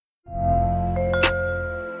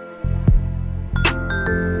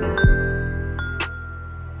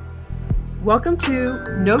Welcome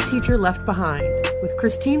to No Teacher Left Behind with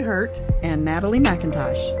Christine Hurt and Natalie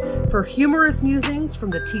McIntosh for humorous musings from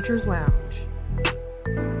the Teacher's Lounge.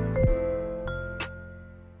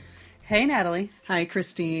 Hey, Natalie. Hi,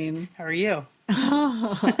 Christine. How are you?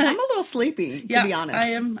 Oh, I'm a little sleepy, to be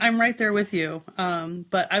honest. I'm right there with you.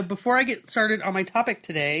 But before I get started on my topic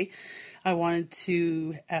today, I wanted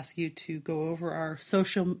to ask you to go over our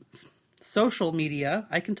social media.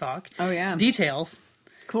 I can talk. Oh, yeah. Details.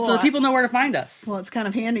 Cool. So that people know where to find us. Well, it's kind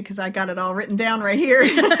of handy because I got it all written down right here.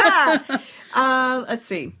 Let's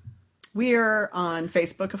see. We are on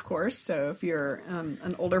Facebook, of course. So if you're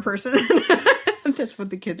an older person, that's what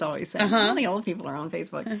the kids always say. Only old people are on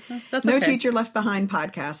Facebook. That's No okay. Teacher Left Behind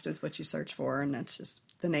podcast is what you search for, and that's just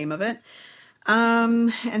the name of it.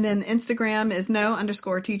 And then Instagram is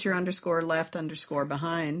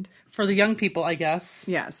no_teacher_left_behind. For the young people, I guess.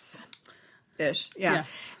 Yes. Ish. Yeah.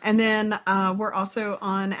 And then we're also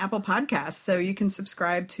on Apple Podcasts, so you can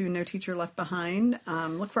subscribe to No Teacher Left Behind.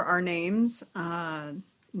 Look for our names,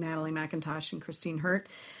 Natalie McIntosh and Christine Hurt.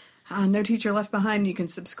 No Teacher Left Behind. You can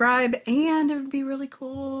subscribe, and it would be really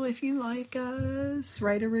cool if you like us.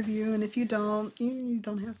 Write a review, and if you don't, you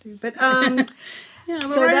don't have to. But Yeah, but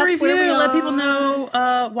so write a that's where review. we Let people are. know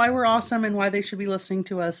why we're awesome and why they should be listening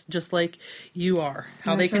to us, just like you are.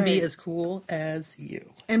 How they That's can be right. as cool as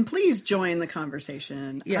you. And please join the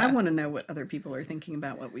conversation. Yeah. I want to know what other people are thinking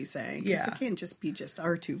about what we say. 'Cause Yeah. it can't just be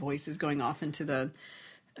our two voices going off into the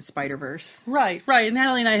Spider-Verse. Right. And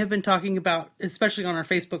Natalie and I have been talking about, especially on our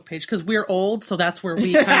Facebook page, because we're old, so that's where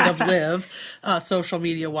we kind of live, social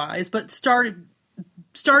media-wise, but starting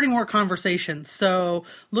more conversations. So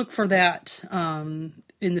look for that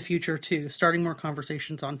in the future, too. Starting more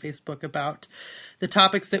conversations on Facebook about the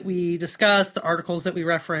topics that we discuss, the articles that we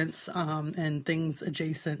reference, and things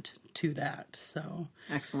adjacent to that. So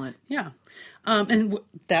Excellent. yeah.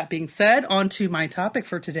 That being said, on to my topic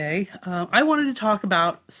for today. I wanted to talk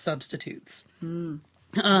about substitutes.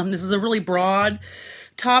 This is a really broad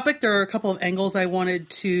topic. There are a couple of angles I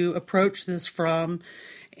wanted to approach this from,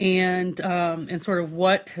 and sort of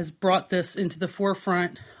what has brought this into the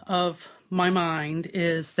forefront of my mind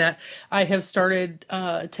is that I have started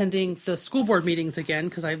attending the school board meetings again,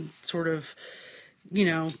 because I'm sort of,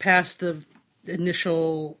 past the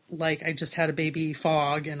initial, I just had a baby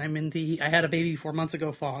fog, and I had a baby 4 months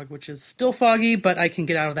ago fog, which is still foggy, but I can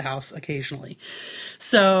get out of the house occasionally.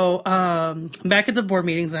 So, back at the board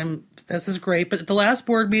meetings, this is great, but at the last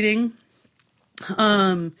board meeting,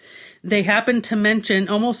 they happened to mention,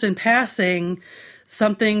 almost in passing,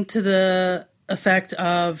 something to the effect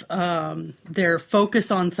of their focus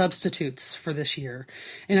on substitutes for this year.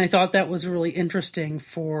 And I thought that was really interesting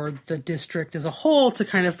for the district as a whole to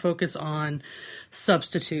kind of focus on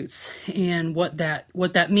substitutes and what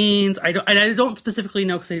that means. I don't specifically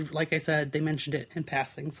know, because like I said, they mentioned it in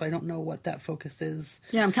passing, so I don't know what that focus is.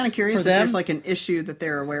 Yeah, I'm kind of curious if there's an issue that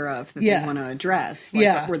they're aware of that they want to address.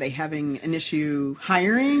 Were they having an issue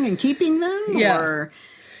hiring and keeping them? Yeah. Or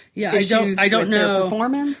yeah, issues I don't with know their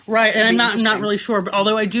performance? Right, and It'd be I'm not really sure, but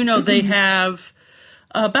although I do know they have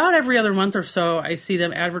about every other month or so, I see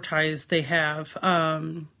them advertise. They have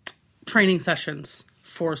training sessions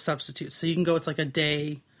for substitutes, so you can go. It's like a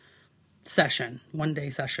day session, 1 day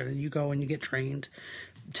session, and you go and you get trained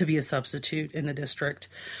to be a substitute in the district.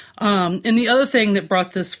 And the other thing that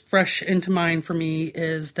brought this fresh into mind for me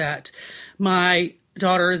is that my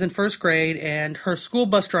daughter is in first grade, and her school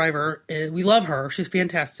bus driver, we love her. She's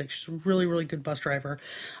fantastic. She's a really, really good bus driver.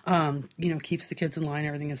 Keeps the kids in line.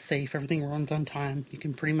 Everything is safe. Everything runs on time. You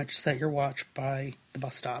can pretty much set your watch by the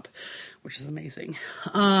bus stop, which is amazing.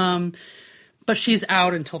 But she's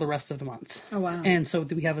out until the rest of the month. Oh, wow. And so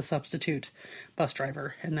we have a substitute bus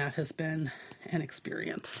driver, and that has been an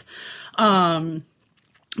experience. But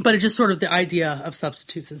it just sort of, the idea of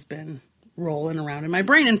substitutes has been rolling around in my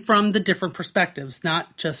brain, and from the different perspectives,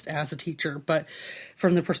 not just as a teacher, but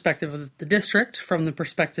from the perspective of the district, from the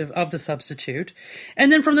perspective of the substitute,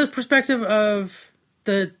 and then from the perspective of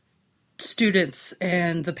the students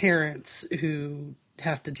and the parents who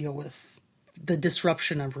have to deal with the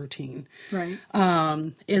disruption of routine. Right.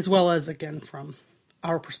 As well as, again, from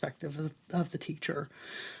our perspective of the teacher.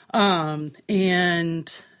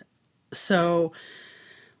 And so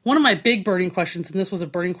one of my big burning questions, and this was a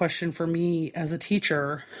burning question for me as a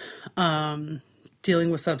teacher, dealing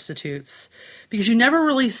with substitutes, because you never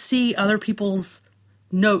really see other people's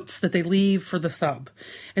notes that they leave for the sub.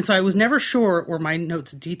 And so I was never sure, were my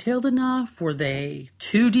notes detailed enough? Were they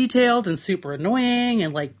too detailed and super annoying,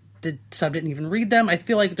 and the sub didn't even read them? I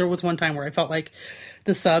feel like there was one time where I felt like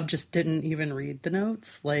the sub just didn't even read the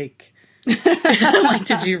notes.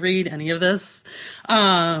 Did you read any of this?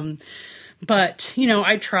 But,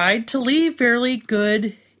 I tried to leave fairly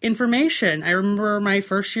good information. I remember my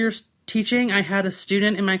first year teaching, I had a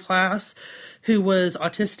student in my class who was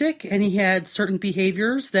autistic, and he had certain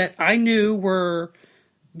behaviors that I knew were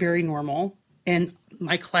very normal, and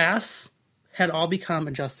my class had all become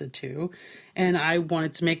adjusted to, and I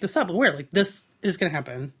wanted to make the sub aware, like, this is going to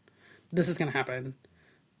happen. This is going to happen.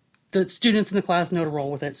 The students in the class know to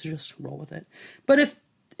roll with it, so just roll with it. But if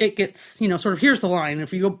it gets, sort of, here's the line.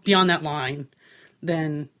 If you go beyond that line,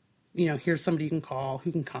 then, here's somebody you can call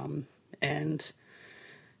who can come and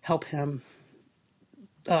help him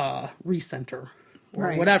recenter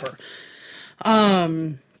or whatever.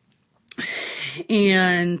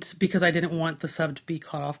 And because I didn't want the sub to be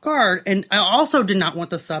caught off guard, and I also did not want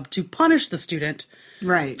the sub to punish the student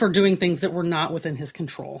for doing things that were not within his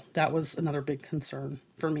control. That was another big concern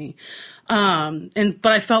for me. But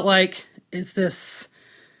I felt like,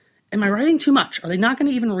 am I writing too much? Are they not going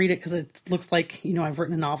to even read it? Because it looks like, I've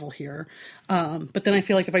written a novel here. But then I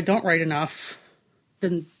feel like if I don't write enough,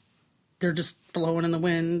 then they're just blowing in the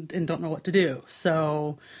wind and don't know what to do.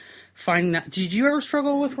 So finding that, did you ever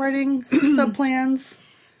struggle with writing sub plans?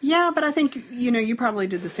 Yeah, but I think, you probably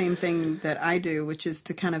did the same thing that I do, which is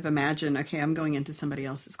to kind of imagine, okay, I'm going into somebody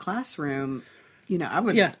else's classroom. I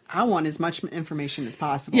want as much information as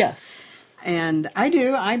possible. Yes. And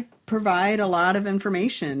I provide a lot of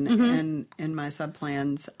information in my sub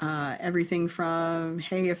plans. Everything from,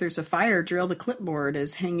 hey, if there's a fire drill, the clipboard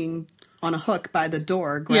is hanging on a hook by the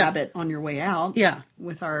door. Grab it on your way out. Yeah.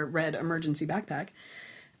 With our red emergency backpack.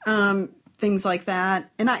 Things like that.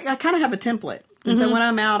 And I kind of have a template. And so when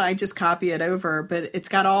I'm out, I just copy it over. But it's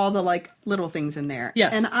got all the little things in there.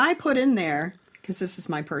 Yes. And I put in there, because this is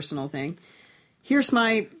my personal thing, here's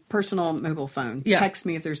my personal mobile phone. Yeah. Text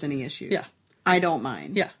me if there's any issues. Yeah. I don't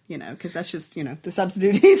mind. Yeah. Because that's just, the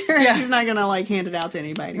substitute teacher. Yeah. She's not going to hand it out to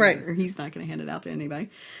anybody. Right. Or he's not going to hand it out to anybody.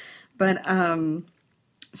 But,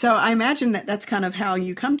 so I imagine that's kind of how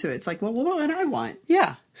you come to it. It's like, well, what would I want?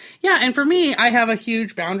 Yeah. Yeah. And for me, I have a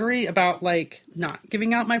huge boundary about not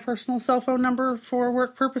giving out my personal cell phone number for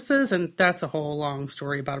work purposes. And that's a whole long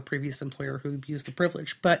story about a previous employer who abused the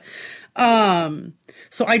privilege. But,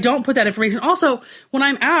 so I don't put that information. Also, when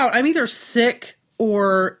I'm out, I'm either sick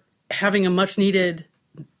or having a much needed,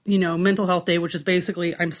 mental health day, which is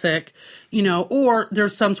basically I'm sick, or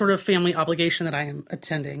there's some sort of family obligation that I am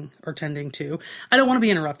attending to. I don't want to be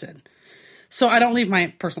interrupted. So I don't leave my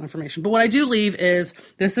personal information. But what I do leave is,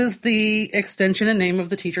 this is the extension and name of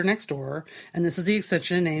the teacher next door, and this is the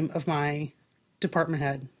extension and name of my department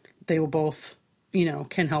head. They will both,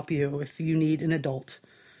 can help you if you need an adult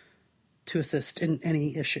to assist in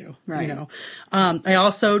any issue. Right. I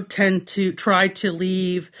also tend to try to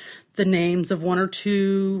leave the names of one or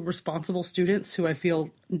two responsible students who I feel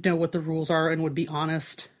know what the rules are and would be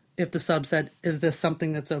honest if the sub said, is this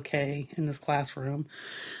something that's okay in this classroom?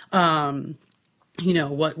 What are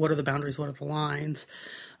the boundaries? What are the lines?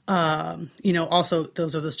 Also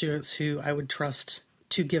those are the students who I would trust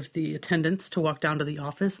to give the attendance to walk down to the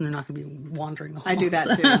office, and they're not going to be wandering the halls. I do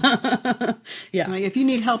that too. Yeah. If you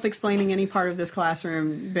need help explaining any part of this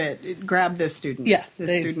classroom bit, grab this student. Yeah.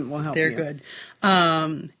 This student will help you. They're good.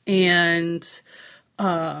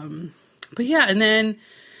 But yeah, and then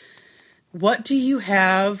what do you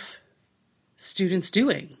have students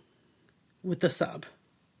doing with the sub?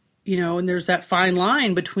 And there's that fine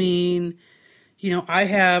line between, I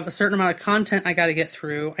have a certain amount of content I got to get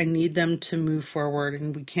through. I need them to move forward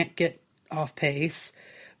and we can't get off pace,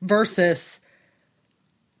 versus,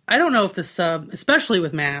 I don't know if the sub, especially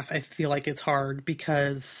with math, I feel like it's hard,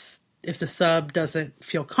 because if the sub doesn't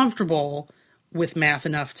feel comfortable with math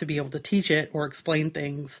enough to be able to teach it or explain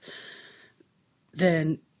things,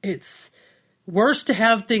 then it's worse to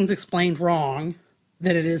have things explained wrong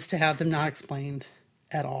than it is to have them not explained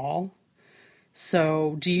at all.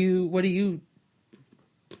 So what do you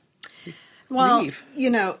leave?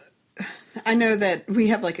 I know that we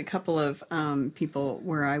have a couple of people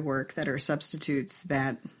where I work that are substitutes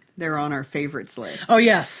that they're on our favorites list. Oh,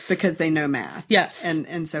 yes. Because they know math. Yes.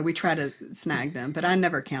 And so we try to snag them, but I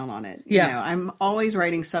never count on it. Yeah. I'm always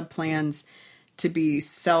writing sub plans to be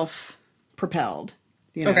self-propelled.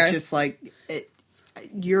 Okay. Just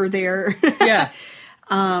you're there. Yeah.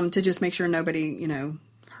 To just make sure nobody,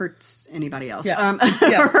 hurts anybody else. Yeah.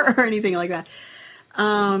 Yes. or anything like that.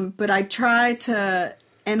 But I try to,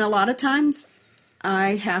 and a lot of times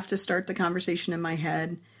I have to start the conversation in my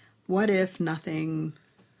head. What if nothing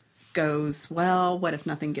goes well? What if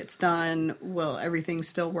nothing gets done? Will everything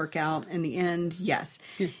still work out in the end? Yes.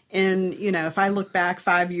 Yeah. And, if I look back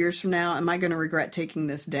 5 years from now, am I going to regret taking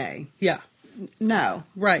this day? Yeah. No.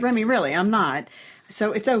 Right. I mean, really, I'm not.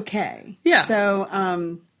 So it's okay. Yeah.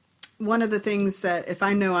 So one of the things that if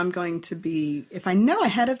I know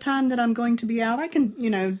ahead of time that I'm going to be out, I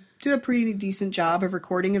can, do a pretty decent job of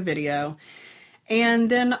recording a video. And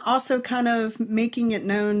then also kind of making it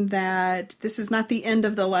known that this is not the end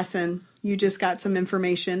of the lesson. You just got some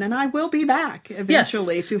information, and I will be back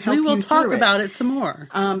eventually to help you through it. We will talk about it some more.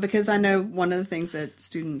 Because I know one of the things that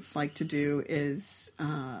students like to do is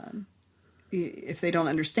if they don't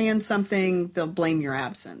understand something, they'll blame your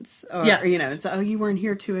absence. Or, it's, you weren't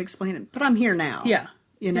here to explain it. But I'm here now. Yeah.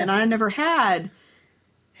 And I never had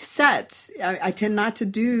sets. I tend not to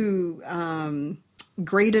do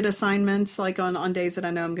graded assignments like on days that I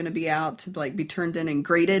know I'm going to be out to like be turned in and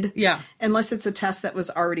graded. Yeah. Unless it's a test that was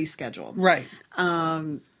already scheduled. Right.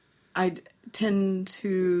 I tend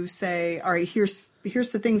to say, all right, here's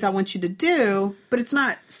the things I want you to do, but it's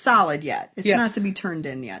not solid yet. It's not to be turned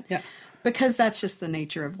in yet. Yeah. Because that's just the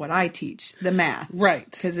nature of what I teach, the math. Right.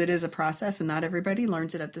 Because it is a process and not everybody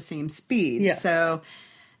learns it at the same speed. Yes. So,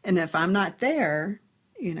 and if I'm not there,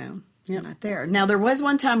 I'm not there. Now, there was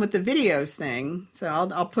one time with the videos thing, so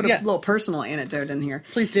I'll put a little personal anecdote in here.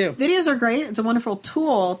 Please do. Videos are great. It's a wonderful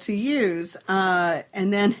tool to use.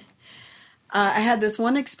 And then I had this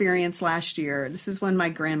one experience last year. This is when my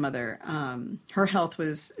grandmother, her health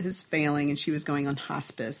is failing and she was going on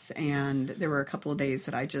hospice. And there were a couple of days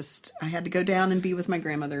that I had to go down and be with my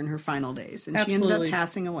grandmother in her final days. And Absolutely. She ended up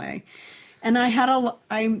passing away. And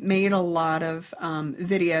I made a lot of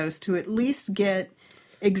videos to at least get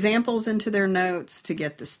examples into their notes, to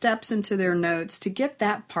get the steps into their notes, to get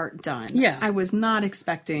that part done. Yeah. I was not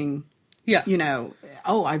expecting, Yeah.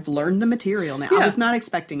 I've learned the material now. Yeah. I was not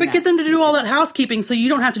expecting But that. get them to do all that housekeeping so you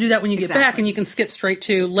don't have to do that when you get Exactly. back, and you can skip straight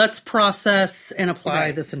to let's process and apply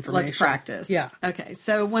Right. this information. Let's practice. Yeah. Okay.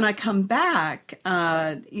 So when I come back,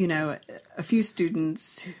 a few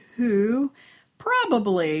students who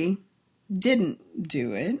probably didn't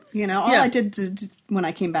do it. All I did when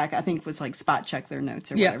I came back, I think, was like spot check their notes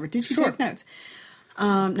or whatever. Did you take notes?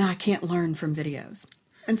 No, I can't learn from videos.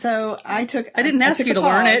 And so I didn't ask you to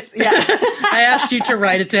learn it. Yeah. I asked you to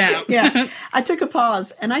write it down. Yeah. I took a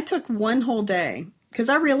pause and I took one whole day because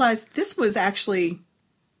I realized this was actually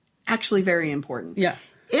very important. Yeah.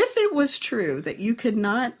 If it was true that you could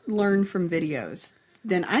not learn from videos,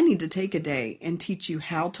 then I need to take a day and teach you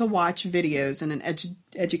how to watch videos in an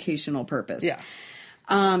educational purpose. Yeah.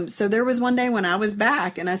 So there was one day when I was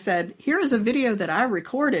back and I said, here is a video that I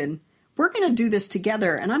recorded. We're going to do this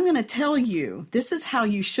together, and I'm going to tell you, this is how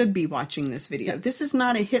you should be watching this video. Yeah. This is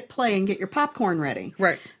not a hit play and get your popcorn ready.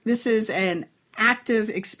 Right. This is an active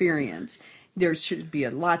experience. There should be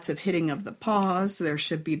lots of hitting of the pause. There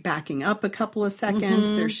should be backing up a couple of seconds.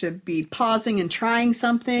 Mm-hmm. There should be pausing and trying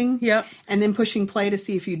something. Yep. And then pushing play to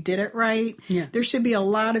see if you did it right. Yeah. There should be a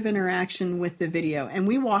lot of interaction with the video. And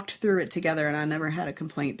we walked through it together, and I never had a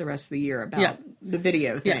complaint the rest of the year about the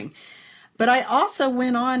video thing. Yeah. But I also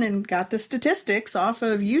went on and got the statistics off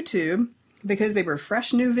of YouTube because they were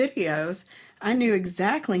fresh new videos. I knew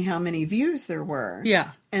exactly how many views there were.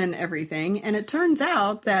 Yeah. And everything. And it turns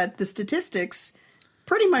out that the statistics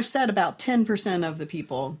pretty much said about 10% of the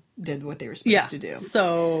people did what they were supposed to do.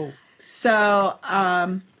 So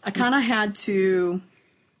I kind of had to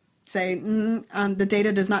say, the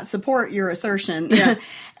data does not support your assertion. Yeah.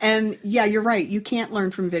 And you're right. You can't learn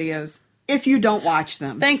from videos if you don't watch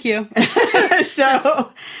them. thank you.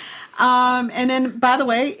 So, and then, by the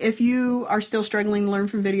way, if you are still struggling to learn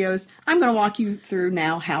from videos, I'm going to walk you through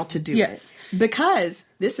now how to do it. Because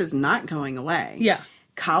this is not going away. Yeah.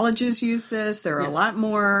 Colleges use this. There are a lot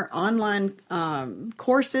more online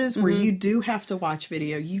courses where you do have to watch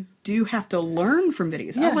video. You do have to learn from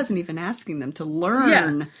videos. Yeah. I wasn't even asking them to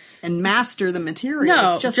learn and master the material.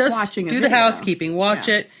 No, just watching a do video. the housekeeping. Watch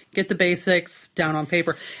it. Get the basics down on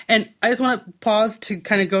paper. And I just want to pause to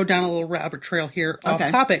kind of go down a little rabbit trail here off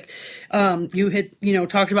topic. You had,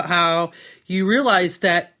 talked about how you realized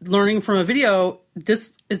that learning from a video,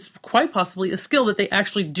 this is quite possibly a skill that they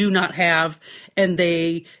actually do not have, and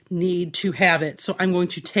they need to have it. So I'm going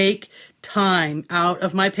to take time out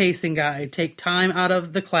of my pacing guide, take time out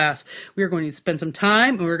of the class. We are going to spend some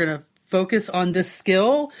time, and we're going to focus on this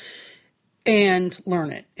skill and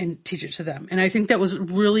learn it and teach it to them. And I think that was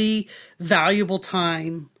really valuable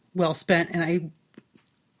time well spent. And I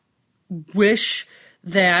wish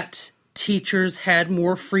that teachers had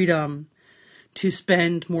more freedom to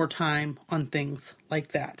spend more time on things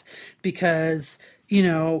like that, because,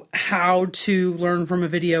 how to learn from a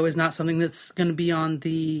video is not something that's going to be on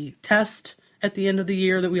the test at the end of the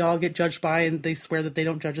year that we all get judged by, and they swear that they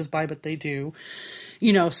don't judge us by, but they do,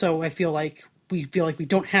 so I feel like we feel like we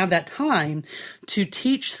don't have that time to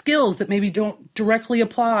teach skills that maybe don't directly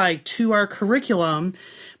apply to our curriculum.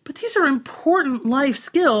 But these are important life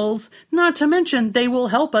skills, not to mention they will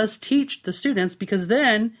help us teach the students, because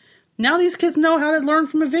then now these kids know how to learn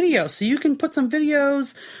from a video. So you can put some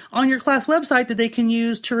videos on your class website that they can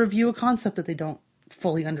use to review a concept that they don't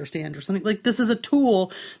fully understand or something. Like, this is a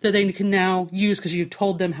tool that they can now use because you've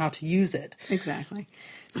told them how to use it. Exactly.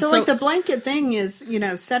 So like the blanket thing is,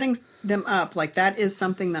 setting them up, like that is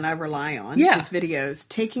something that I rely on. Yeah. These videos,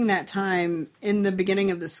 taking that time in the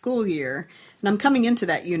beginning of the school year, and I'm coming into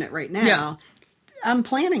that unit right now. Yeah. I'm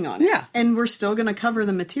planning on it. Yeah. And we're still going to cover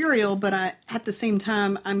the material, but at the same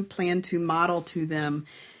time, I'm planning to model to them,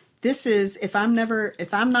 this is, if I'm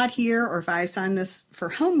not here, or if I assign this for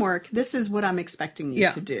homework, this is what I'm expecting you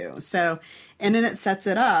to do. So, and then it sets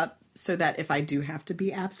it up so that if I do have to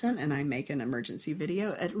be absent and I make an emergency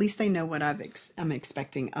video, at least they know what I'm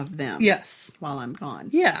expecting of them. Yes. While I'm gone.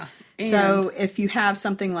 Yeah. So if you have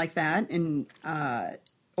something like that, and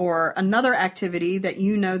or another activity that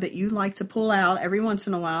that you like to pull out every once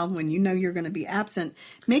in a while when you're going to be absent,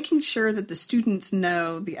 making sure that the students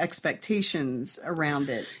know the expectations around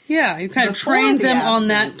it. Yeah, you kind of train them on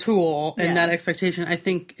that tool and that expectation, I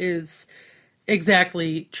think, is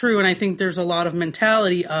exactly true. And I think there's a lot of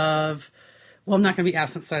mentality of, well, I'm not going to be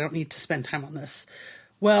absent, so I don't need to spend time on this.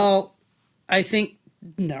 Well, I think,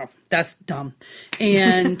 no, that's dumb.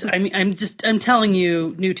 And I mean, I'm telling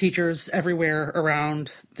you, new teachers everywhere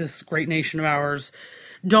around this great nation of ours,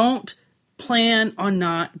 don't plan on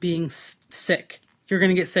not being sick. You're going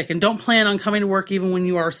to get sick, and don't plan on coming to work even when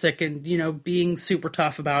you are sick and, being super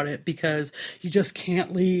tough about it because you just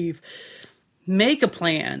can't leave. Make a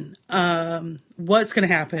plan. What's going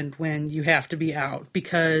to happen when you have to be out,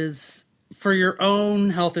 because for your own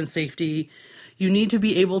health and safety, you need to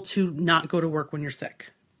be able to not go to work when you're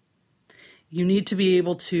sick. You need to be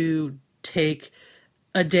able to take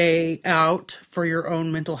a day out for your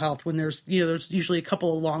own mental health when there's usually a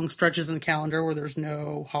couple of long stretches in the calendar where there's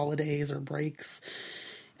no holidays or breaks,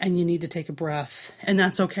 and you need to take a breath, and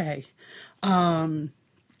that's okay. And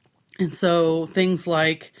so things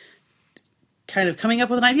like kind of coming up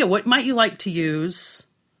with an idea. What might you like to use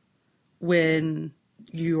when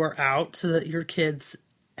you are out so that your kids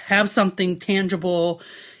have something tangible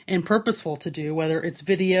and purposeful to do, whether it's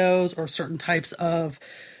videos or certain types of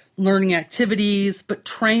learning activities, but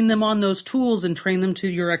train them on those tools and train them to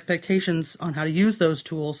your expectations on how to use those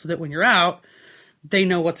tools so that when you're out, they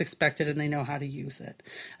know what's expected and they know how to use it.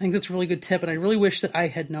 I think that's a really good tip, and I really wish that I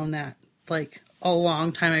had known that like a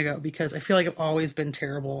long time ago, because I feel like I've always been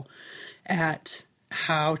terrible at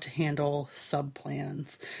how to handle sub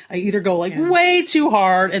plans. I either go way too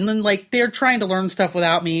hard, and then they're trying to learn stuff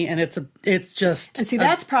without me, and it's just and see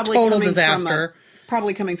that's probably total disaster.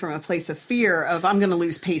 Probably coming from a place of fear of I'm going to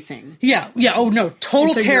lose pacing. Yeah. Oh no,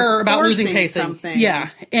 total terror about losing pacing. Something.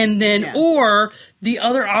 Yeah, and then or the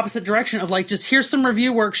other opposite direction of just here's some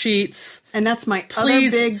review worksheets. And that's my other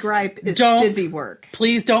big gripe is busy work.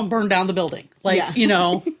 Please don't burn down the building.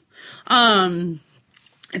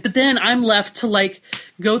 But then I'm left to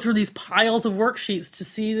go through these piles of worksheets to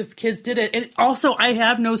see if kids did it. And also I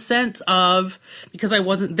have no sense of, because I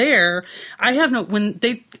wasn't there, I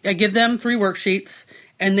give them 3 worksheets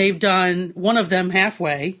and they've done one of them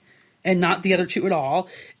halfway and not the other 2 at all.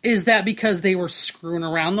 Is that because they were screwing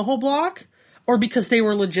around the whole block, or because they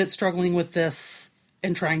were legit struggling with this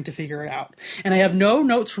and trying to figure it out? And I have no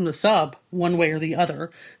notes from the sub one way or the other.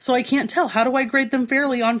 So I can't tell. How do I grade them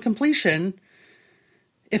fairly on completion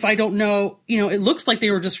if I don't know? It looks like they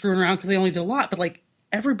were just screwing around because they only did a lot, but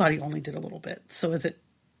everybody only did a little bit. So was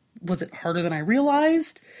it harder than I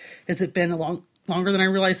realized? Has it been longer than I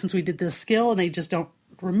realized since we did this skill and they just don't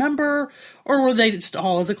remember? Or were they just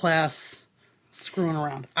all as a class screwing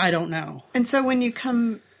around? I don't know. And so when you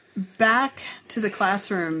come back to the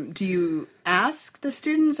classroom, do you ask the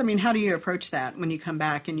students? I mean, how do you approach that when you come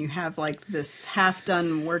back and you have this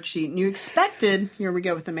half-done worksheet and you expected, here we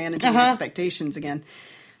go with the managing expectations again,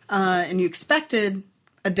 and you expected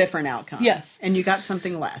a different outcome. Yes. And you got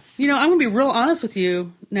something less. I'm going to be real honest with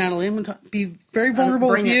you, Natalie. I'm going to be very vulnerable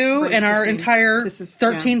with you and our entire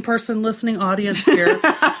 13-person listening audience here.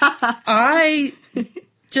 I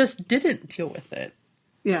just didn't deal with it.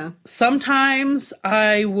 Yeah. Sometimes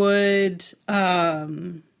I would,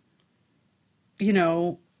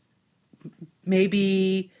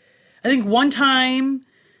 maybe, I think one time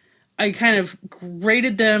I kind of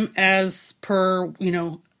graded them as per,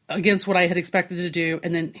 against what I had expected to do,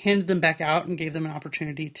 and then handed them back out and gave them an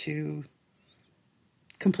opportunity to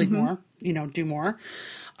complete more, do more.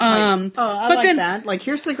 I like that.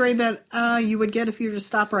 Here's the grade that you would get if you were to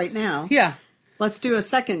stop right now. Yeah. let's do a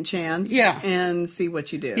second chance and see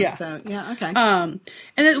what you do. Yeah. So, yeah,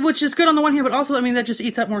 okay. Which is good on the one hand, but also, I mean, that just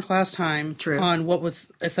eats up more class time True. on what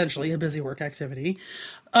was essentially a busy work activity.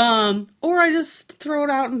 Or I just throw it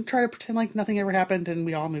out and try to pretend like nothing ever happened and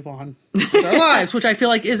we all move on with our lives, which I feel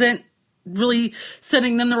like isn't really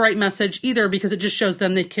sending them the right message either, because it just shows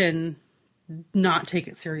them they can not take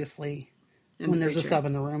it seriously when there's a sub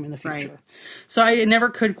in the room in the future. Right. So I never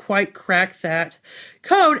could quite crack that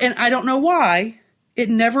code, and I don't know why.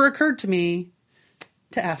 It never occurred to me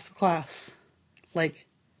to ask the class, like,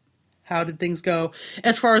 how did things go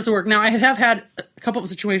as far as the work? Now, I have had a couple of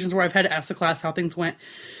situations where I've had to ask the class how things went,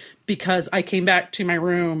 because I came back to my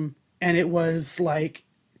room and it was like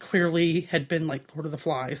clearly had been like Lord of the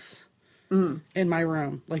Flies in my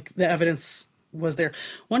room. Like, the evidence was there.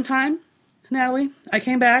 One time, Natalie, I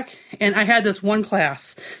came back and I had this one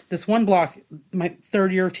class, this one block, my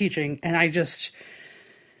third year of teaching, and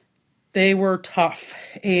they were tough,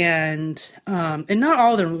 and not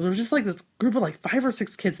all of them. There was just like this group of like 5 or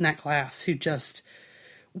 6 kids in that class who just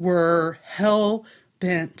were hell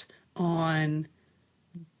bent on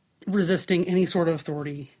resisting any sort of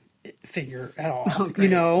authority figure at all. Oh, you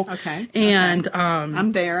know? Okay. And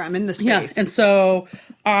I'm there. I'm in the space. Yeah. And so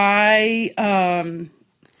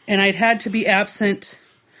and I'd had to be absent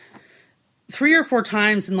 3 or 4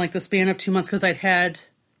 times in like the span of 2 months, because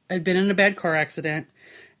I'd been in a bad car accident.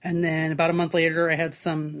 And then about a month later, I had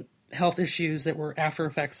some health issues that were after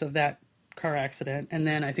effects of that car accident. And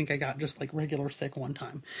then I think I got just like regular sick one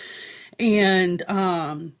time. And,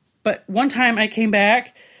 but one time I came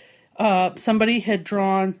back, somebody had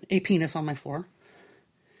drawn a penis on my floor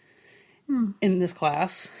in this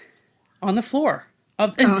class, on the floor.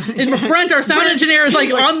 And Brent, our sound engineer, is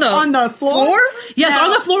like on the floor? Yes, on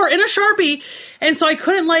the floor in a Sharpie. And so I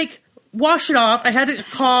couldn't like wash it off. I had to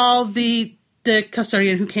call the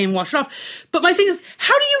custodian who came wash it off. But my thing is,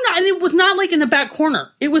 how do you not, and it was not like in the back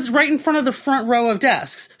corner. It was right in front of the front row of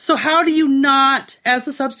desks. So how do you not, as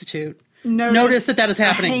a substitute, notice that is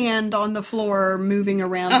happening? A hand on the floor moving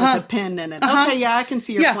around with a pen in it. Okay, yeah, I can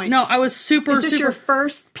see your point. No, I was super. Is this your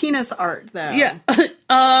first penis art, though? Yeah.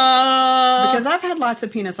 Because I've had lots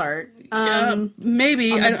of penis art.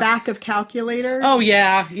 Maybe. On the back of calculators. Oh,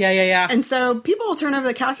 yeah. And so people will turn over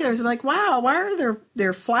the calculators and be like, wow, why are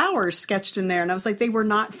there flowers sketched in there? And I was like, they were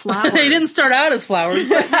not flowers. They didn't start out as flowers,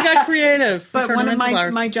 but we got creative. But one of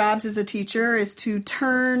my jobs as a teacher is to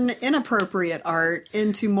turn inappropriate art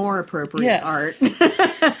into more appropriate art.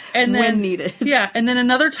 And then, when needed. Yeah. And then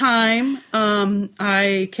another time,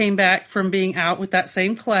 I came back from being out with that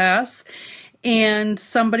same class, and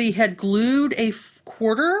somebody had glued a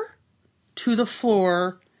quarter to the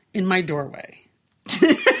floor in my doorway.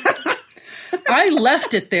 I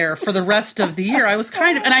left it there for the rest of the year. I was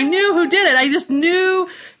and I knew who did it. I just knew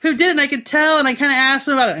who did it, and I could tell, and I kind of asked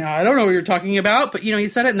him about it. I don't know what you're talking about, but, he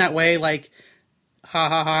said it in that way, like, ha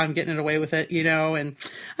ha ha, I'm getting it away with it, and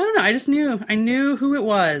I don't know, I knew who it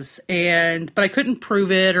was, but I couldn't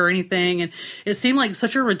prove it or anything, and it seemed like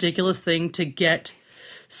such a ridiculous thing to get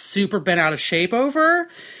super bent out of shape over,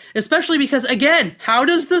 especially because, again, how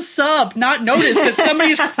does the sub not notice that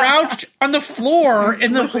somebody's crouched on the floor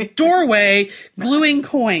in the doorway gluing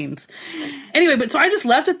coins? Anyway, but so I just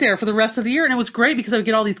left it there for the rest of the year, and it was great because I would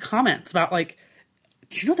get all these comments about, like,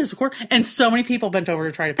 do you know there's a quarter? And so many people bent over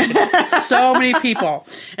to try to pick it up. So many people.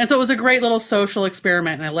 And so it was a great little social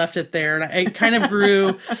experiment, and I left it there. And I kind of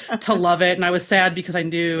grew to love it. And I was sad because I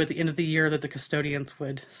knew at the end of the year that the custodians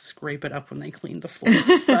would scrape it up when they cleaned the floors.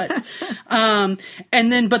 But,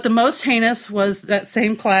 but the most heinous was that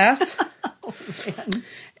same class. Oh, man.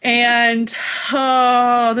 And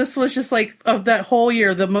this was just like, of that whole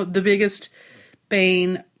year, the biggest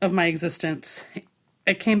bane of my existence.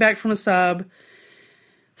 I came back from a sub.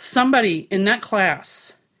 Somebody in that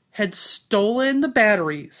class had stolen the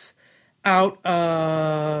batteries out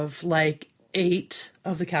of like 8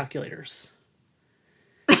 of the calculators.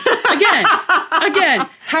 Again,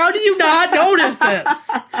 how do you not notice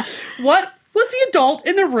this? What was the adult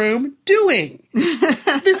in the room doing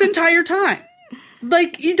this entire time?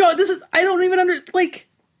 Like, I don't even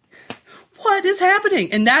what is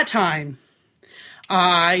happening? And that time,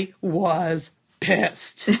 I was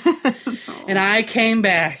pissed. And I came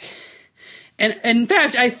back. And in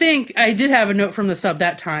fact, I think I did have a note from the sub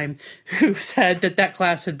that time who said that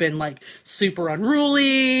class had been like super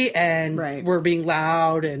unruly and were being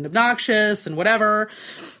loud and obnoxious and whatever.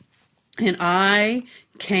 And I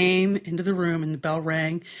came into the room and the bell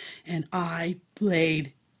rang and I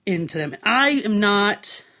laid into them. I am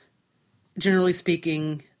not, generally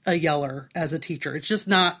speaking, a yeller as a teacher. It's just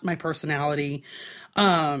not my personality.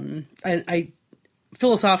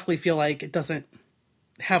 philosophically feel like it doesn't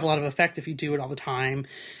have a lot of effect if you do it all the time,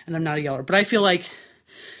 and I'm not a yeller. But I feel like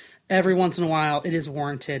every once in a while it is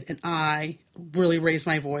warranted, and I really raised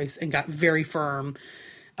my voice and got very firm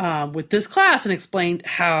with this class and explained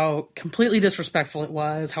how completely disrespectful it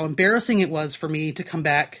was, how embarrassing it was for me to come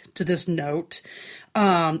back to this note,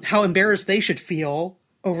 how embarrassed they should feel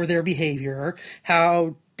over their behavior,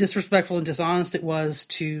 how disrespectful and dishonest it was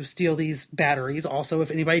to steal these batteries. Also, if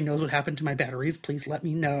anybody knows what happened to my batteries, please let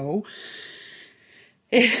me know.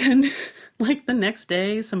 And like the next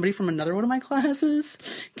day, somebody from another one of my classes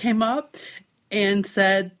came up and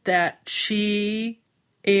said that she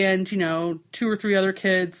and, 2 or 3 other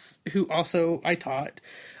kids who also I taught,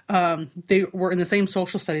 they were in the same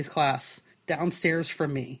social studies class downstairs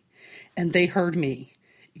from me. And they heard me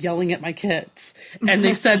yelling at my kids. And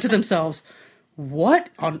they said to themselves, what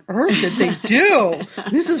on earth did they do?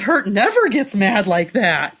 Mrs. Hurt never gets mad like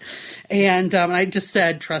that. And I just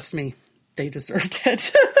said, trust me, they deserved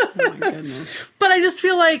it. Oh my goodness. But I just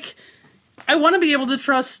feel like I want to be able to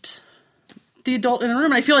trust the adult in the room.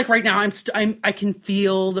 And I feel like right now I can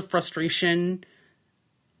feel the frustration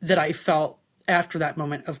that I felt after that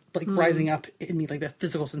moment of like rising up in me, like that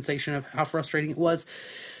physical sensation of how frustrating it was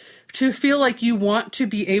to feel like you want to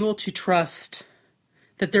be able to trust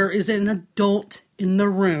that there is an adult in the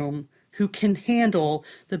room who can handle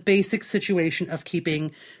the basic situation of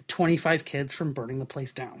keeping 25 kids from burning the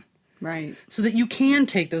place down. Right. So that you can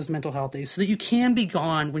take those mental health days, so that you can be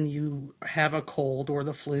gone when you have a cold or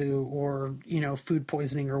the flu or, food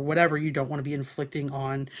poisoning or whatever you don't want to be inflicting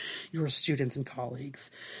on your students and colleagues.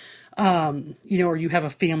 Or you have a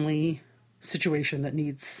family situation that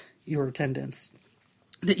needs your attendance.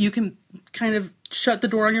 That you can kind of shut the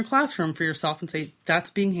door on your classroom for yourself and say,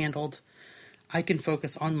 that's being handled. I can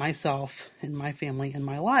focus on myself and my family and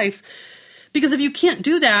my life. Because if you can't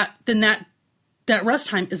do that, then that rest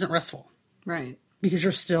time isn't restful. Right. Because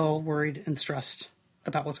you're still worried and stressed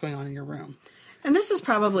about what's going on in your room. And this is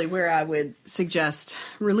probably where I would suggest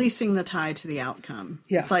releasing the tie to the outcome.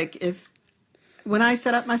 Yeah. It's like when I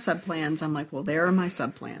set up my subplans, I'm like, well, there are my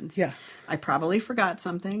subplans. Yeah. I probably forgot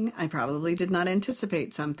something. I probably did not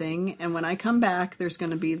anticipate something. And when I come back, there's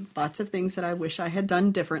going to be lots of things that I wish I had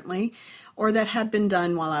done differently or that had been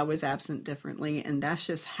done while I was absent differently. And that's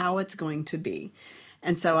just how it's going to be.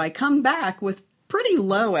 And so I come back with pretty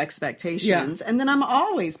low expectations. Yeah. And then I'm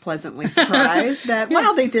always pleasantly surprised that,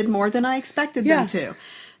 wow, they did more than I expected them to.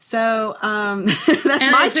 So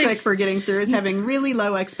that's my trick for getting through is having really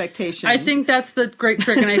low expectations. I think that's the great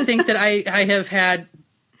trick. And I think that I have had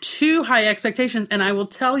too high expectations. And I will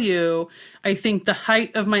tell you, I think the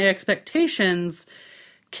height of my expectations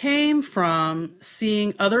came from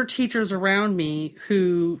seeing other teachers around me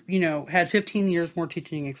who, had 15 years more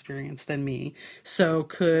teaching experience than me. So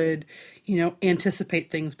could, anticipate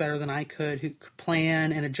things better than I could, who could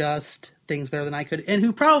plan and adjust things better than I could, and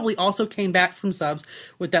who probably also came back from subs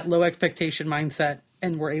with that low expectation mindset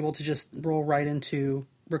and were able to just roll right into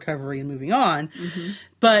recovery and moving on. Mm-hmm.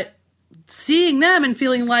 But seeing them and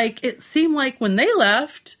feeling like it seemed like when they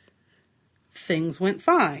left, things went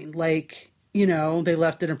fine. Like, they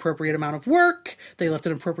left an appropriate amount of work. They left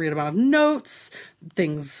an appropriate amount of notes.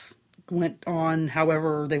 Things went on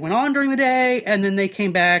however they went on during the day. And then they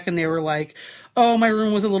came back and they were like, oh, my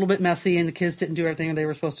room was a little bit messy and the kids didn't do everything they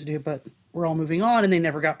were supposed to do, but we're all moving on. And they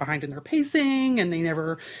never got behind in their pacing. And they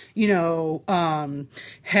never,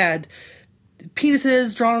 had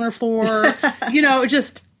penises drawn on their floor.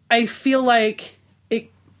 I feel like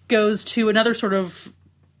it goes to another sort of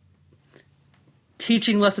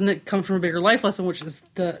teaching lesson that comes from a bigger life lesson, which is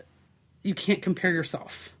you can't compare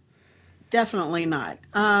yourself. Definitely not.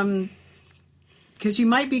 Because you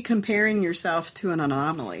might be comparing yourself to an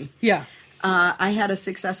anomaly. Yeah. I had a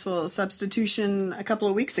successful substitution a couple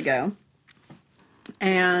of weeks ago,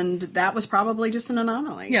 and that was probably just an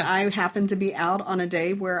anomaly. Yeah. I happened to be out on a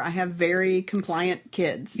day where I have very compliant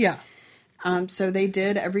kids. Yeah. So they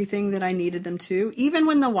did everything that I needed them to. Even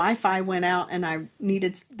when the Wi-Fi went out and I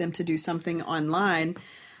needed them to do something online,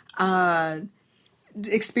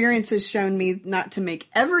 experience has shown me not to make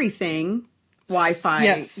everything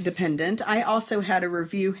Wi-Fi dependent. I also had a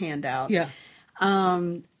review handout. Yeah.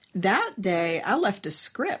 That day, I left a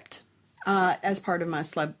script as part of my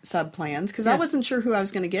sub plans because I wasn't sure who I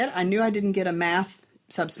was going to get. I knew I didn't get a math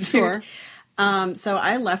substitute. Sure. So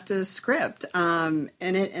I left a script in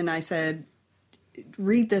it, and I said,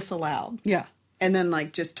 read this aloud. Yeah. And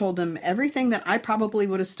then, just told them everything that I probably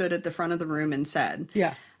would have stood at the front of the room and said.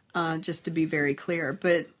 Yeah. Just to be very clear.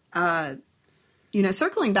 But,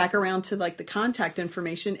 circling back around to, the contact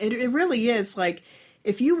information, it really is,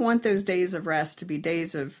 if you want those days of rest to be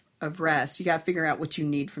days of of rest. You got to figure out what you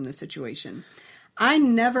need from the situation. I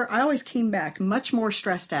always came back much more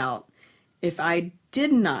stressed out if I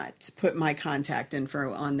did not put my contact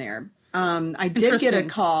info on there. I did get a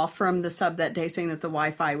call from the sub that day saying that the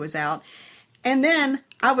Wi-Fi was out. And then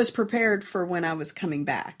I was prepared for when I was coming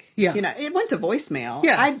back. Yeah. It went to voicemail.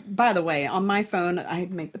 Yeah. By the way, on my phone, I had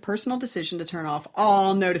to make the personal decision to turn off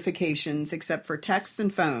all notifications except for texts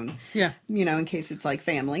and phone. Yeah. In case it's like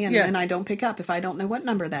family. And then I don't pick up if I don't know what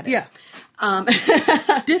number that is.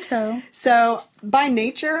 Yeah. Ditto. So by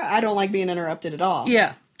nature, I don't like being interrupted at all.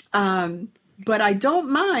 Yeah. But I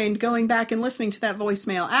don't mind going back and listening to that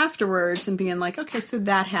voicemail afterwards and being like, okay, so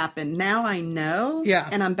that happened. Now I know. Yeah.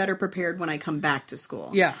 And I'm better prepared when I come back to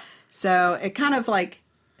school. Yeah. So it kind of like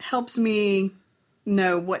helps me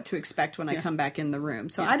know what to expect when I come back in the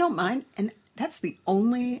room. So I don't mind. And that's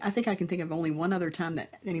I think I can think of only one other time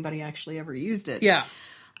that anybody actually ever used it. Yeah.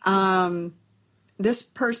 This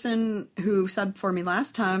person who subbed for me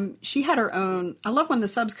last time, she had her own. I love when the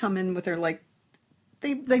subs come in with their like,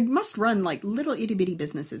 they must run like little itty bitty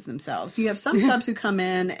businesses themselves. You have some subs who come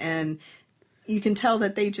in and you can tell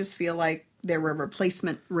that they just feel like they're a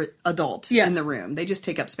replacement adult in the room. They just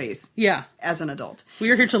take up space as an adult. We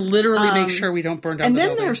are here to literally make sure we don't burn down the building.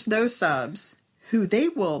 And then there's those subs who they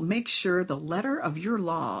will make sure the letter of your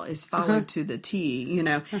law is followed to the T.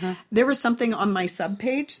 There was something on my sub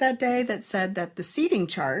page that day that said that the seating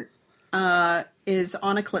chart is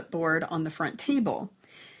on a clipboard on the front table.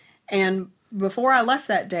 And before I left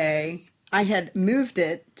that day, I had moved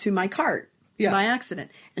it to my cart by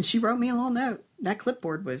accident. And she wrote me a little note. That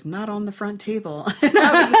clipboard was not on the front table.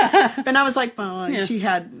 And I was like, well, she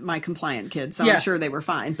had my compliant kids, so I'm sure they were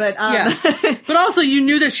fine. But but also you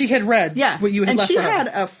knew that she had read what you had left for her. And she had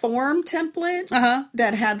a form template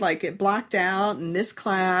that had like it blocked out in this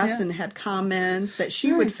class and had comments that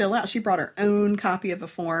she would fill out. She brought her own copy of a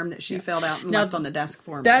form that she filled out and left on the desk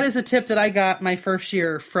for me. That is a tip that I got my first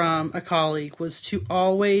year from a colleague, was to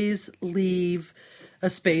always leave a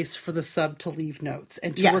space for the sub to leave notes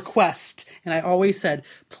and to request. And I always said,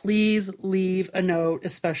 please leave a note,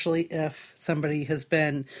 especially if anybody's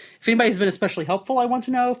been especially helpful, I want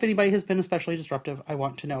to know. If anybody has been especially disruptive, I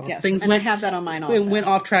want to know. Yes, I have that on mine also. If it went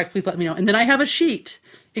off track, please let me know. And then I have a sheet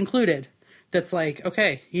included that's like,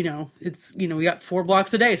 okay, it's, we got 4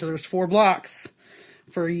 blocks a day, so there's 4 blocks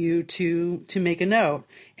for you to make a note.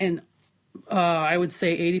 And I would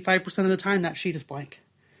say 85% of the time that sheet is blank.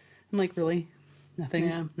 I'm like, really?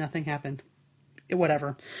 Nothing happened.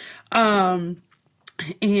 Whatever. I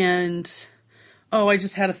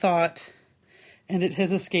just had a thought and it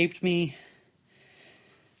has escaped me.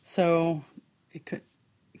 So it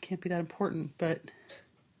can't be that important, but.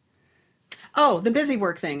 Oh, the busy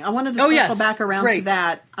work thing. I wanted to circle back around to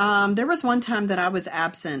that. There was one time that I was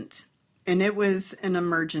absent and it was an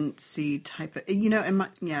emergency type of,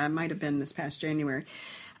 it might have been this past January.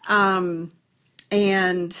 And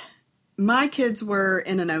my kids were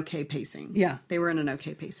in an okay pacing. Yeah. They were in an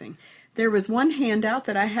okay pacing. There was one handout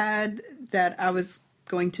that I had that I was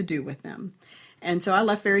going to do with them. And so I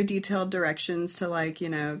left very detailed directions to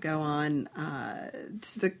go on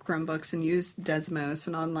to the Chromebooks and use Desmos,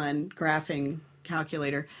 an online graphing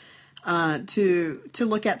calculator, to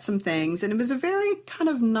look at some things. And it was a very kind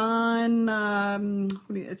of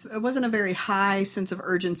it wasn't a very high sense of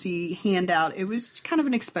urgency handout. It was kind of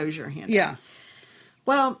an exposure handout. Yeah.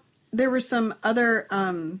 Well, there were some other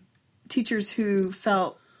teachers who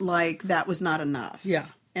felt like that was not enough. Yeah.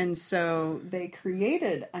 And so they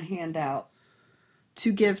created a handout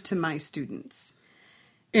to give to my students.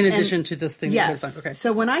 In addition to this thing. Yes. That goes on. Okay.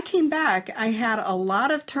 So when I came back, I had a lot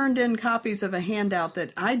of turned in copies of a handout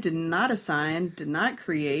that I did not assign, did not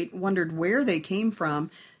create, wondered where they came from.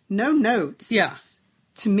 No notes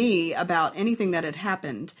to me about anything that had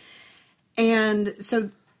happened. And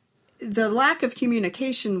so the lack of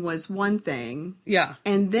communication was one thing. Yeah.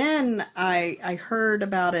 And then I heard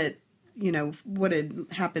about it, what had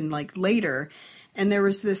happened later. And there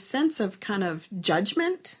was this sense of kind of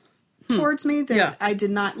judgment towards me that I did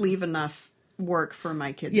not leave enough work for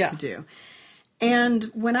my kids to do. And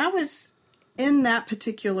when I was in that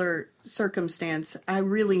particular circumstance, I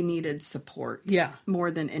really needed support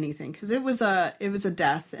more than anything. Because it was a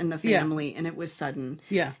death in the family and it was sudden.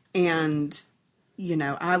 Yeah. And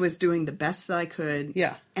I was doing the best that I could.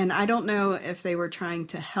 Yeah. And I don't know if they were trying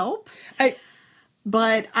to help.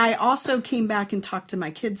 But I also came back and talked to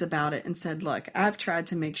my kids about it and said, look, I've tried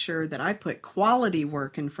to make sure that I put quality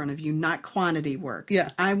work in front of you, not quantity work.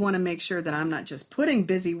 Yeah. I want to make sure that I'm not just putting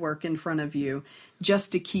busy work in front of you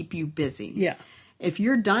just to keep you busy. Yeah. If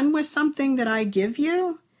you're done with something that I give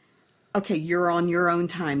you, okay, you're on your own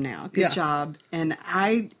time now. Good job. And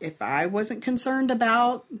if I wasn't concerned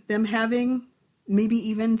about them having maybe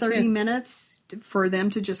even 30 minutes for them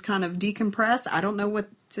to just kind of decompress, I don't know what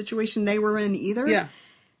situation they were in either. Yeah.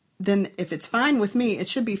 Then if it's fine with me, it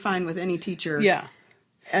should be fine with any teacher that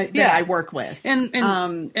I work with. And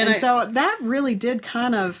so that really did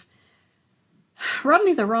kind of rub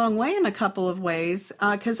me the wrong way in a couple of ways,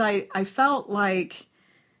 because I felt like,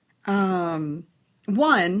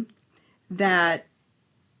 one, that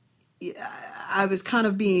I was kind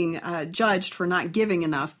of being judged for not giving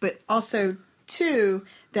enough, but also, two,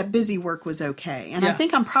 that busy work was okay. And I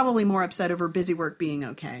think I'm probably more upset over busy work being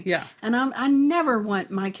okay. Yeah. And I never want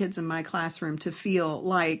my kids in my classroom to feel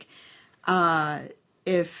like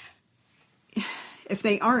if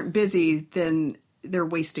they aren't busy, then they're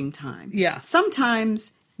wasting time. Yeah.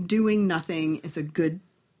 Sometimes doing nothing is a good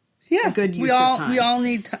use of time. We all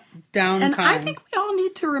need downtime. And I think we all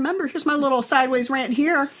need to remember, here's my little sideways rant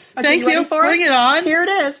here. Okay, Thank you. Ready for Bring it on. Here it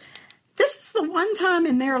is. This is the one time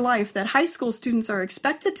in their life that high school students are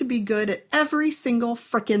expected to be good at every single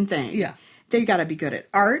frickin' thing. Yeah. They've got to be good at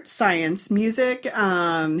art, science, music,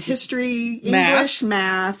 history, English,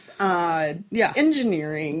 math,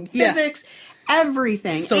 engineering, physics,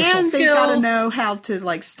 everything. Social They've got to skills. know how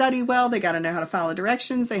to study well. They got to know how to follow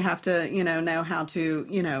directions. They have to, know how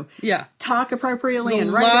to, talk appropriately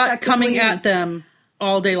and write effectively. Coming at them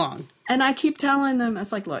all day long. And I keep telling them,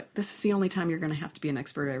 it's like, look, this is the only time you're going to have to be an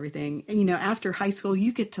expert at everything. And, after high school,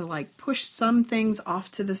 you get to push some things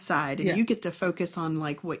off to the side, and you get to focus on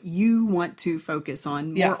what you want to focus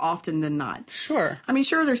on more often than not. Sure. I mean,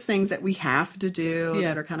 sure, there's things that we have to do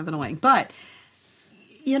that are kind of annoying, but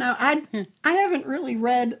I haven't really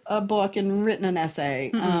read a book and written an essay.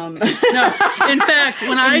 No, in fact,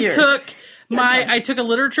 when I took a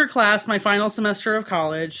literature class my final semester of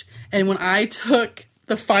college, and when I took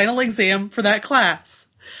the final exam for that class,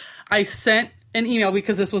 I sent an email,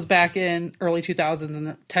 because this was back in early 2000s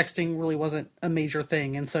and texting really wasn't a major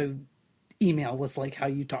thing. And so email was like how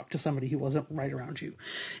you talk to somebody who wasn't right around you.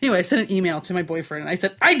 Anyway, I sent an email to my boyfriend and I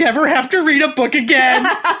said, I never have to read a book again.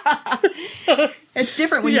 It's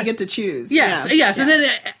different when you get to choose. Yes. And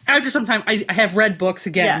then after some time, I have read books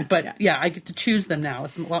again, but I get to choose them now.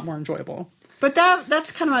 It's a lot more enjoyable. But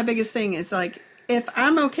that's kind of my biggest thing is if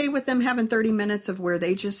I'm okay with them having 30 minutes of where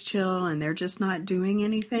they just chill and they're just not doing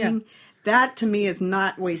anything, that to me is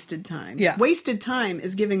not wasted time. Yeah. Wasted time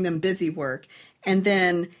is giving them busy work. And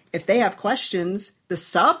then if they have questions, the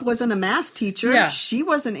sub wasn't a math teacher. Yeah. She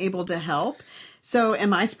wasn't able to help. So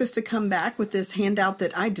am I supposed to come back with this handout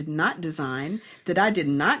that I did not design, that I did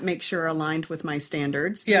not make sure aligned with my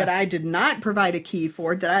standards, that I did not provide a key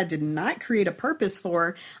for, that I did not create a purpose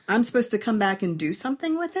for? I'm supposed to come back and do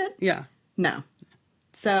something with it? Yeah. No.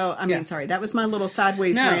 So, I mean, sorry, that was my little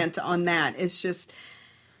sideways rant on that. It's just,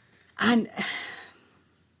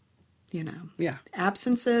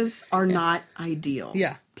 absences are not ideal.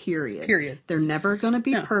 Yeah. Period. They're never going to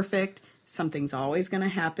be perfect. Something's always going to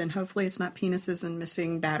happen. Hopefully it's not penises and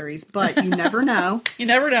missing batteries, but you never know. You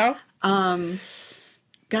never know.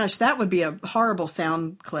 Gosh, that would be a horrible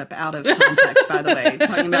sound clip out of context, by the way,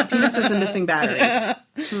 talking about penises and missing batteries.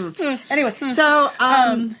 Anyway, so,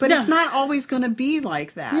 but it's not always going to be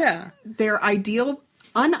like that. Yeah. They're unideal,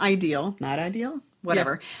 not ideal,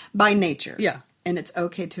 whatever, by nature. Yeah. And it's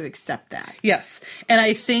okay to accept that. Yes. And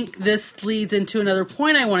I think this leads into another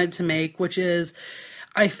point I wanted to make, which is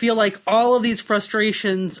I feel like all of these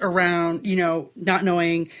frustrations around, not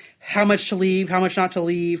knowing how much to leave, how much not to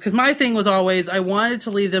leave. Because my thing was always, I wanted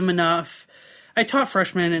to leave them enough. I taught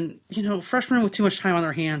freshmen, and, freshmen with too much time on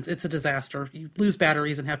their hands, it's a disaster. You lose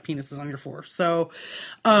batteries and have penises on your floor. So,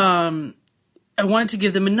 I wanted to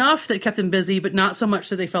give them enough that kept them busy, but not so much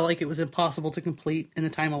that they felt like it was impossible to complete in the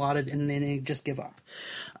time allotted and then they just give up.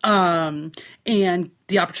 And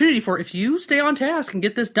the opportunity for, if you stay on task and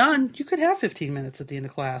get this done, you could have 15 minutes at the end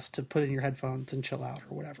of class to put in your headphones and chill out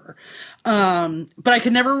or whatever. But I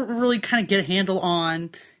could never really kind of get a handle on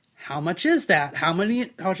how much is that? How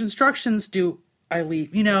much instructions do I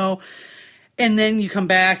leave? And then you come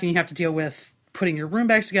back and you have to deal with putting your room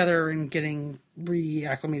back together and getting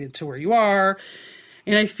reacclimated to where you are.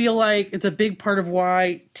 And I feel like it's a big part of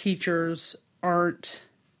why teachers aren't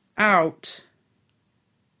out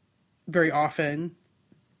very often,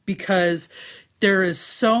 because there is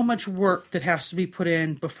so much work that has to be put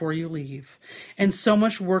in before you leave, and so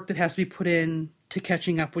much work that has to be put in to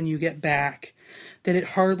catching up when you get back, that it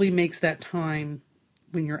hardly makes that time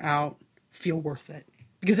when you're out feel worth it.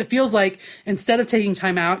 Because it feels like instead of taking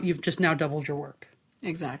time out, you've just now doubled your work.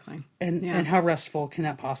 Exactly. And how restful can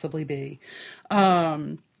that possibly be?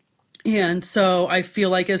 And And so I feel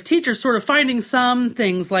like as teachers, sort of finding some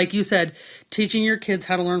things, like you said, teaching your kids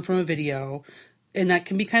how to learn from a video, and that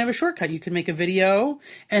can be kind of a shortcut. You can make a video,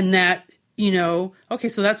 and that, okay,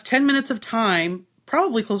 so that's 10 minutes of time,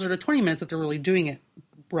 probably closer to 20 minutes if they're really doing it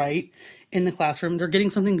right in the classroom. They're getting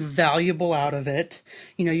something valuable out of it.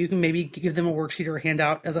 You can maybe give them a worksheet or a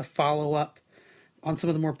handout as a follow-up on some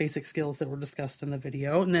of the more basic skills that were discussed in the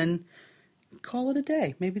video, and then call it a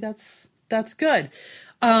day. Maybe that's good.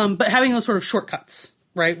 But having those sort of shortcuts,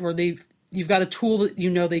 right, where you've got a tool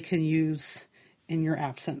that they can use in your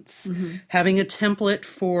absence. Mm-hmm. Having a template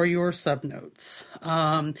for your subnotes.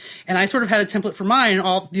 And I sort of had a template for mine.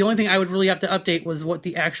 The only thing I would really have to update was what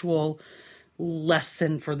the actual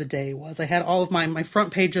lesson for the day was. I had all of my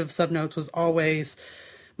front page of subnotes was always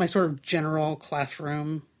my sort of general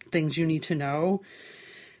classroom things you need to know.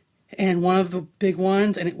 And one of the big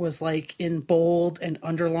ones, and it was like in bold and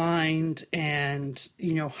underlined and,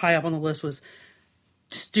 high up on the list, was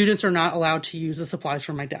students are not allowed to use the supplies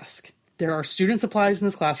from my desk. There are student supplies in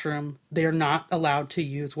this classroom. They are not allowed to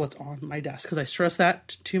use what's on my desk. Because I stress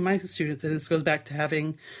that to my students. And this goes back to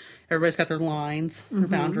having, everybody's got their lines, their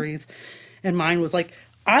boundaries. And mine was like,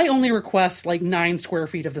 I only request like 9 square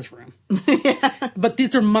feet of this room. But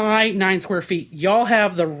these are my 9 square feet. Y'all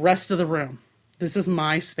have the rest of the room. This is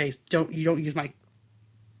my space. You don't use my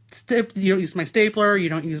stapler. You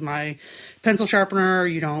don't use my pencil sharpener.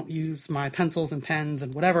 You don't use my pencils and pens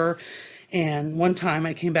and whatever. And one time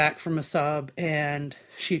I came back from a sub and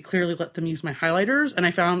she had clearly let them use my highlighters, and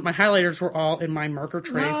I found my highlighters were all in my marker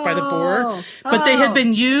trays by the board, but they had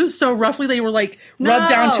been used so roughly they were like rubbed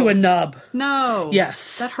down to a nub. No.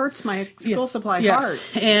 Yes. That hurts my school supply heart.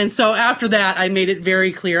 And so after that I made it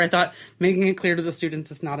very clear. I thought making it clear to the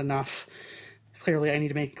students is not enough. Clearly, I need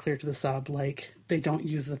to make it clear to the sub, like, they don't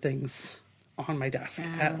use the things on my desk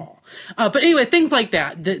at all. But anyway, things like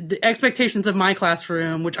that. The expectations of my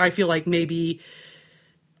classroom, which I feel like maybe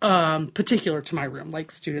particular to my room,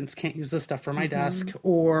 like students can't use this stuff from my desk,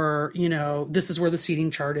 or, this is where the seating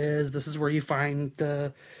chart is. This is where you find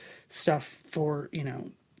the stuff for,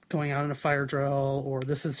 going out in a fire drill, or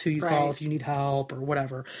this is who you call if you need help, or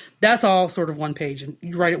whatever. That's all sort of one page, and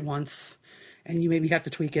you write it once. And you maybe have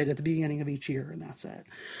to tweak it at the beginning of each year, and that's it.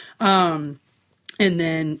 And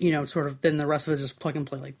then, then the rest of it is just plug and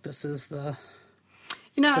play. Like, this is the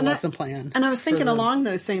lesson plan. And I was thinking along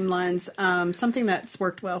those same lines, something that's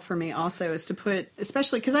worked well for me also is to put,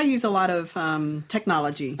 especially because I use a lot of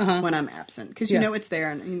technology when I'm absent, because it's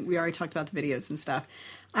there, and we already talked about the videos and stuff.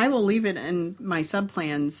 I will leave it in my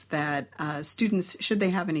sub-plans that students, should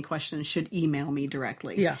they have any questions, should email me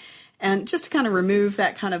directly. Yeah. And just to kind of remove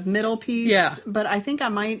that kind of middle piece. Yeah. But I think I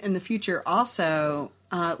might in the future also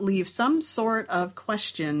leave some sort of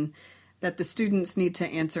question that the students need to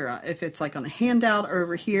answer. If it's like on a handout or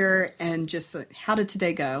over here, and just how did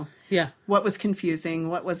today go? Yeah. What was confusing?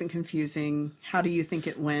 What wasn't confusing? How do you think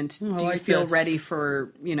it went? Do you feel ready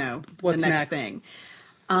for, what's the next thing?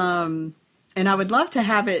 And I would love to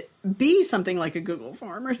have it be something like a Google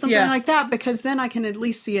form or something like that, because then I can at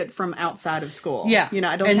least see it from outside of school. Yeah. I don't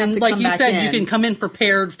have to come back in. And like you said, you can come in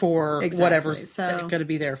prepared for whatever's going to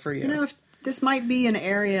be there for you. If this might be an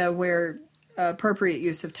area where appropriate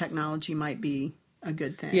use of technology might be a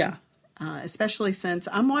good thing. Yeah. Especially since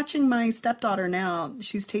I'm watching my stepdaughter now.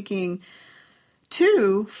 She's taking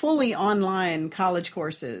 2 fully online college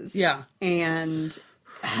courses. Yeah. And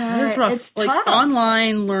it's rough. It's like tough.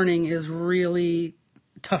 Online learning is really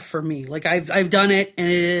tough for me. Like I've done it, and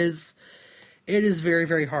it is very,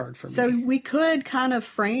 very hard for me. So we could kind of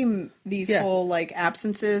frame these whole like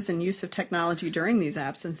absences and use of technology during these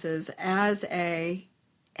absences as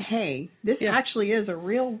hey, this actually is a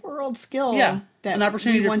real world skill. Yeah, that an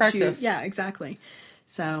opportunity to practice. Yeah, exactly.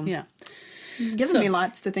 So yeah. Given me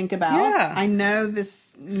lots to think about. Yeah. I know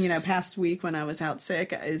this, past week when I was out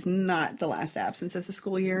sick is not the last absence of the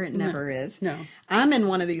school year. It never is. No. I'm in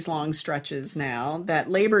one of these long stretches now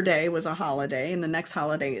that Labor Day was a holiday and the next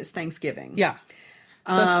holiday is Thanksgiving. Yeah.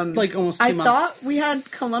 That's like almost 2 months. I thought we had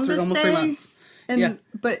Columbus almost Day. 3 months.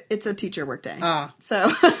 But it's a teacher work day. So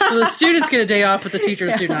the students get a day off, but the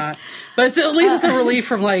teachers do not. But at least it's a relief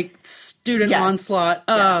from like student onslaught.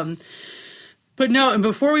 Yes. But no, and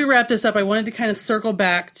before we wrap this up, I wanted to kind of circle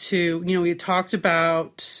back to, we had talked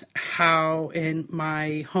about how in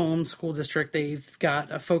my home school district, they've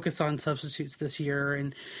got a focus on substitutes this year.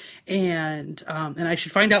 And I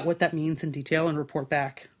should find out what that means in detail and report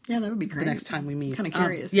back. Yeah, that would be great. The next time we meet. Kind of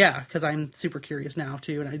curious. Because I'm super curious now,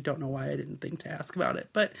 too, and I don't know why I didn't think to ask about it.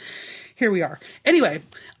 But here we are. Anyway,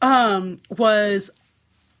 was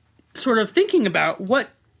sort of thinking about what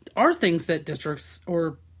are things that districts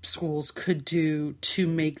or schools could do to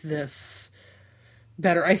make this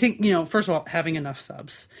better. I think, first of all, having enough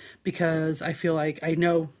subs, because I feel like I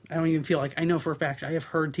know for a fact, I have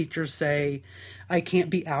heard teachers say, I can't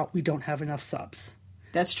be out. We don't have enough subs.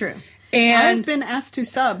 That's true. And I've been asked to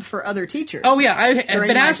sub for other teachers. Oh yeah, I've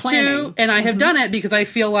been asked to, and I have done it because I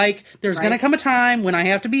feel like there's going to come a time when I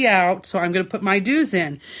have to be out, so I'm going to put my dues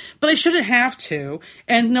in. But I shouldn't have to,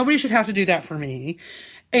 and nobody should have to do that for me.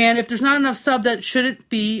 And if there's not enough sub, that shouldn't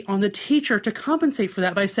be on the teacher to compensate for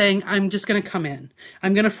that by saying, I'm just going to come in.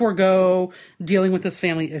 I'm going to forego dealing with this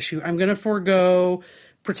family issue. I'm going to forego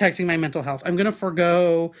protecting my mental health. I'm going to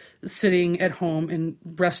forego sitting at home and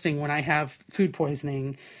resting when I have food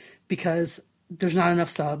poisoning because there's not enough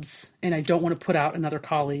subs and I don't want to put out another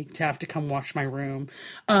colleague to have to come watch my room.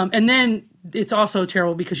 And then it's also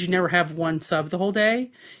terrible because you never have one sub the whole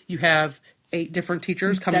day. You have 8 different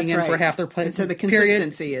teachers coming in for half their play. And so the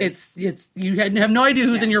consistency is... It's you have no idea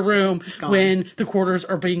who's in your room when the quarters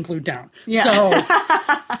are being glued down. Yeah. So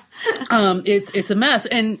it's a mess.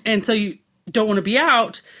 And so you don't want to be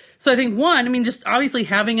out. So I think just obviously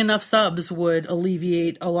having enough subs would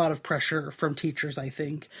alleviate a lot of pressure from teachers, I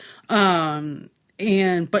think.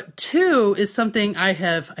 But 2 is something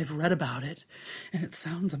I've read about it and it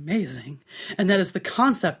sounds amazing. And that is the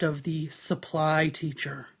concept of the supply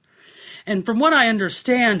teacher. And from what I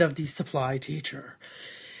understand of the supply teacher,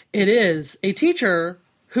 it is a teacher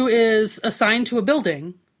who is assigned to a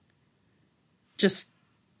building just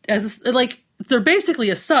as, they're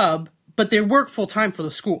basically a sub, but they work full time for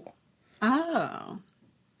the school. Oh,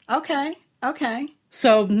 okay.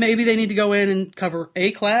 So maybe they need to go in and cover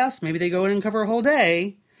a class. Maybe they go in and cover a whole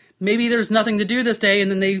day. Maybe there's nothing to do this day,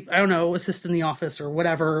 and then they, assist in the office or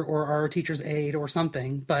whatever, or are a teacher's aide or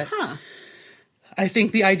something. But I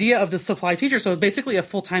think the idea of the supply teacher, so basically a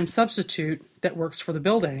full-time substitute that works for the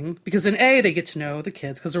building, because in they get to know the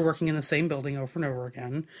kids because they're working in the same building over and over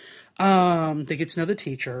again. They get to know the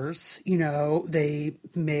teachers. They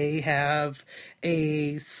may have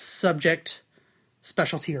a subject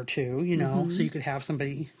specialty or two, so you could have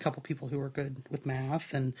a couple people who are good with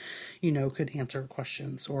math and, could answer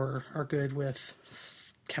questions or are good with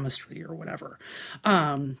chemistry or whatever.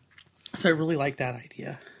 So I really like that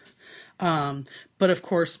idea. But of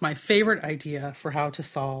course, my favorite idea for how to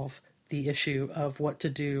solve the issue of what to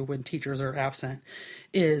do when teachers are absent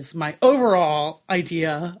is my overall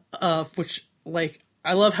idea of which,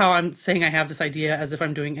 I love how I'm saying I have this idea as if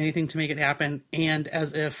I'm doing anything to make it happen. And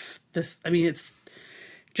as if it's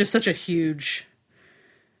just such a huge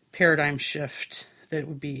paradigm shift that it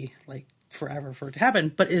would be forever for it to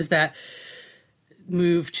happen. But is that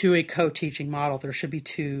move to a co-teaching model. There should be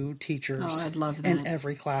 2 teachers I'd love that. In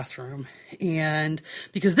every classroom. And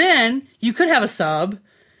because then you could have a sub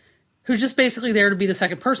who's just basically there to be the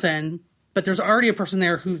second person, but there's already a person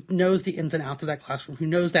there who knows the ins and outs of that classroom, who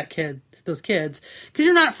knows those kids, because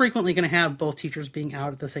you're not frequently going to have both teachers being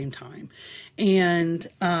out at the same time. And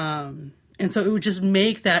so it would just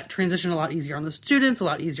make that transition a lot easier on the students, a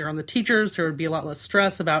lot easier on the teachers. There would be a lot less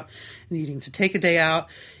stress about needing to take a day out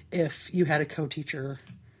if you had a co-teacher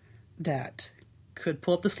that could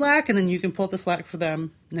pull up the slack, and then you can pull up the slack for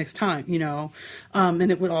them next time,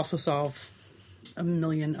 and it would also solve a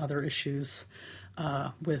million other issues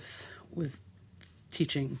with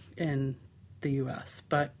teaching in the U.S.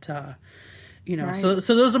 But right. So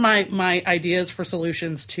those are my ideas for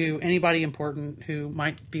solutions to anybody important who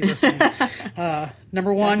might be listening.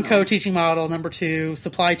 Number 1, co-teaching model. Number 2,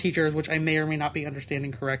 supply teachers, which I may or may not be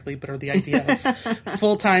understanding correctly, but are the idea of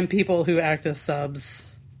full-time people who act as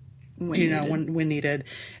subs when needed.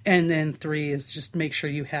 And then 3 is just make sure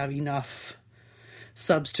you have enough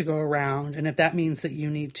subs to go around. And if that means that you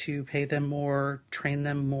need to pay them more, train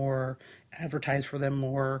them more, advertise for them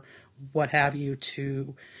more, what have you,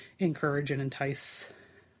 to encourage and entice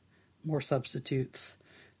more substitutes,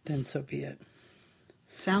 then so be it.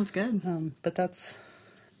 Sounds good. But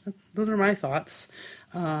those are my thoughts.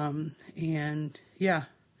 And yeah,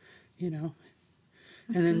 and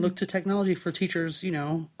then look to technology for teachers,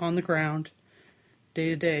 on the ground, day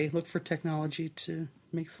to day. Look for technology to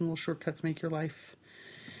make some little shortcuts, make your life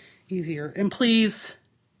easier. And please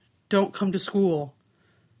don't come to school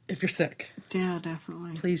if you're sick. Yeah,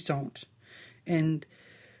 definitely. Please don't. And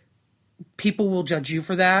people will judge you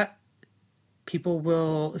for that. People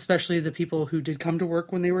will, especially the people who did come to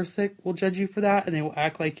work when they were sick, will judge you for that. And they will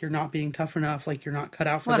act like you're not being tough enough, like you're not cut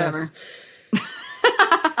out for this.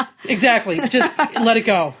 Exactly. Just let it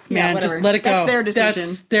go, man. Just let it go. That's their decision.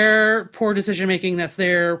 That's their poor decision making. That's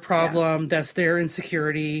their problem. Yeah. That's their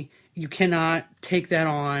insecurity. You cannot take that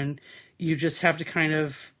on. You just have to kind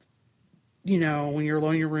of when you're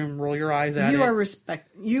alone in your room, roll your eyes at You it.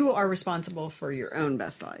 You are responsible for your own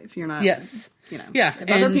best life. You're not. Yes. Yeah. If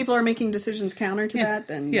other people are making decisions counter to that,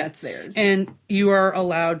 then that's theirs. And you are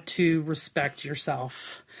allowed to respect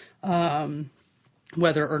yourself,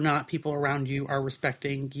 whether or not people around you are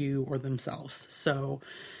respecting you or themselves. So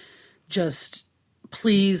just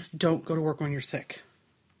please don't go to work when you're sick.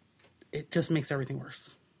 It just makes everything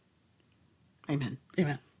worse. Amen.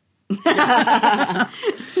 Amen.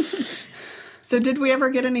 So did we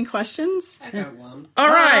ever get any questions? I got one. All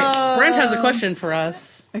right. Brent has a question for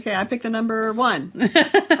us. Okay, I picked the number 1.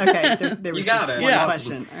 Okay, there was You got just it. one Yeah.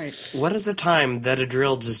 question. All right. What is a time that a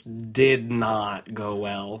drill just did not go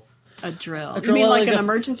well? A drill. A You mean like an a-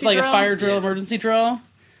 emergency like drill? a fire drill, emergency drill?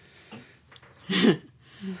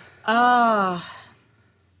 All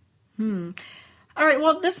right,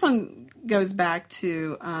 well, this one goes back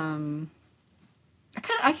to, I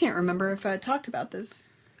can't remember if I talked about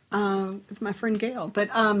this with my friend Gail, but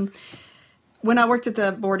when I worked at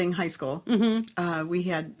the boarding high school, we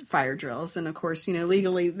had fire drills, and of course,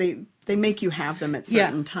 legally they make you have them at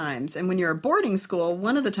certain times. And when you're a boarding school,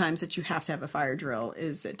 one of the times that you have to have a fire drill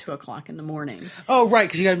is at 2:00 in the morning. Oh, right,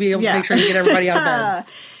 because you got to be able to make sure you get everybody out of bed.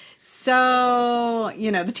 So,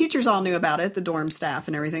 the teachers all knew about it, the dorm staff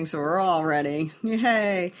and everything, so we're all ready.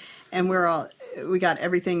 Yay. And we got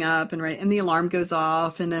everything up and ready, and the alarm goes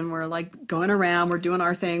off, and then we're like going around, we're doing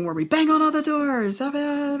our thing where we bang on all the doors,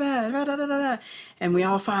 and we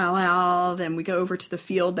all file out, and we go over to the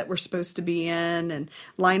field that we're supposed to be in and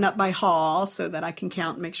line up by hall so that I can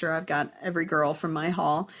count and make sure I've got every girl from my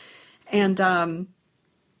hall. And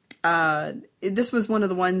this was one of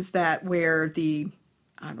the ones where the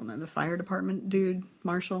fire department dude,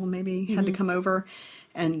 Marshall maybe, had to come over.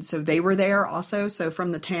 And so they were there also, so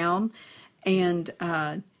from the town. And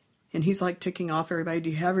he's like ticking off everybody. Do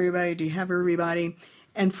you have everybody? Do you have everybody?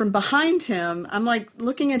 And from behind him, I'm like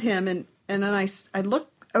looking at him, and then I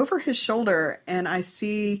look over his shoulder, and I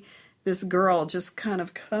see this girl just kind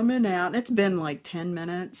of coming out. And it's been like 10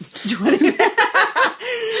 minutes, 20 minutes.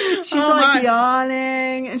 She's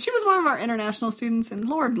yawning. And she was one of our international students, and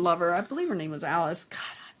Lord love her. I believe her name was Alice. God,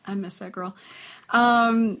 I miss that girl.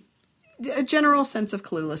 A general sense of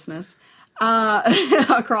cluelessness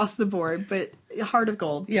across the board, but heart of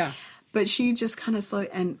gold. Yeah. But she just kind of slowed,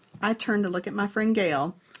 and I turned to look at my friend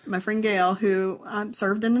Gail, who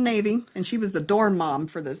served in the Navy, and she was the dorm mom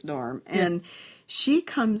for this dorm. And she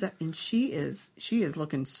comes up, and she is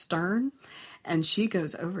looking stern, and she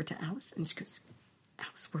goes over to Alice, and she goes,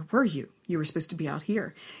 Alice, where were you? You were supposed to be out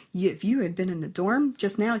here. If you had been in the dorm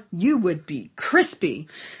just now, you would be crispy.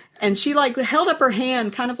 And she held up her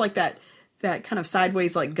hand, kind of like that kind of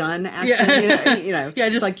sideways gun action. Yeah,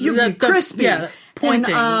 just like you'd be crispy.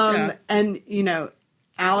 Pointing. And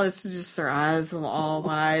Alice just her eyes all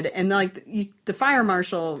wide, and the fire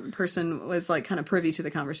marshal person was kind of privy to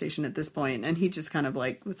the conversation at this point, and he just kind of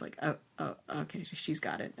was like, oh, okay, she's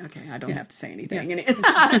got it. Okay, I don't have to say anything. Yeah.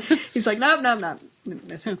 And he's like, no,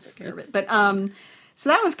 Miss Hicks took care of it. But so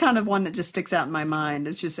that was kind of one that just sticks out in my mind.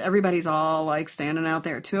 It's just everybody's all standing out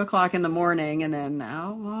there at 2:00 in the morning, and then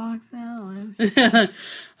out walks Alice.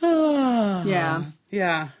 Yeah.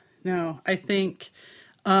 Yeah. No, I think,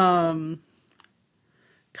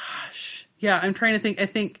 yeah, I'm trying to think. I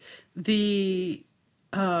think the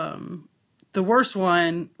worst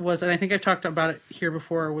one was, and I think I've talked about it here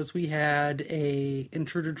before, was we had a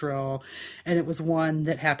intruder drill, and it was one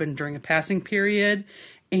that happened during a passing period,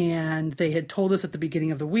 and they had told us at the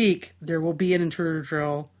beginning of the week, there will be an intruder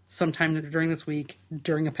drill sometime during this week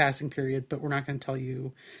during a passing period, but we're not going to tell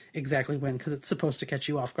you exactly when, because it's supposed to catch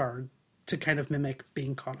you off guard, to kind of mimic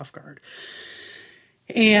being caught off guard.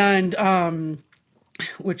 And,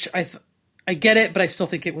 which I get it, but I still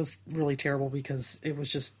think it was really terrible because it was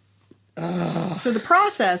just... So the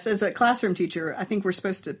process as a classroom teacher, I think we're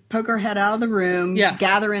supposed to poke our head out of the room,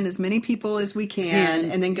 gather in as many people as we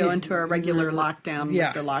can, and then go into our regular lockdown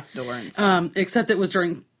with the locked door and stuff. Except it was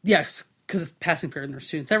during... Yes, because it's passing period and there's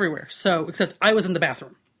students everywhere. So, except I was in the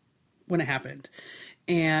bathroom when it happened.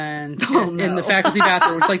 And in the faculty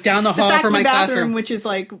bathroom, which is down the hall from my classroom, which is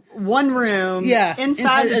one room,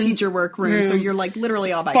 inside the teacher workroom, so you're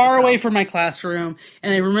literally all by far yourself. away from my classroom.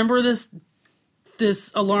 And I remember this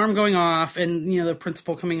alarm going off, and the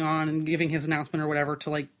principal coming on and giving his announcement or whatever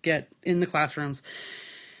to get in the classrooms.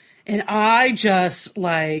 And I just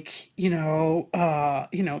yank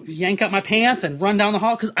up my pants and run down the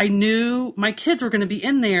hall because I knew my kids were going to be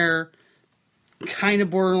in there, kind of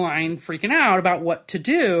borderline freaking out about what to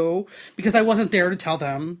do because I wasn't there to tell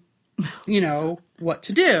them, what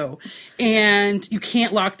to do. And you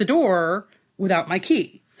can't lock the door without my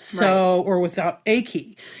key. So, or without a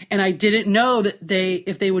key. And I didn't know that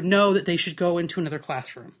if they would know that they should go into another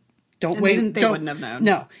classroom. Don't And wait. they wouldn't have known.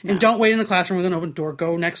 No. And don't wait in the classroom with an open door.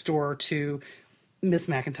 Go next door to Miss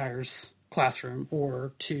McIntyre's classroom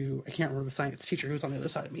or to, I can't remember the science teacher who was on the other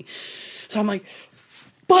side of me. So I'm like,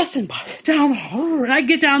 busting down the hall. And I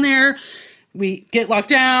get down there. We get locked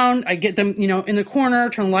down. I get them, in the corner,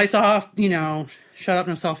 turn the lights off, shut up,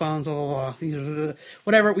 no cell phones, blah, blah, blah,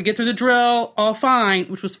 whatever. We get through the drill, all fine,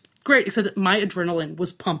 which was great, except that my adrenaline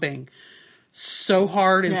was pumping so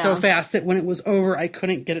hard and so fast that when it was over, I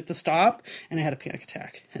couldn't get it to stop, and I had a panic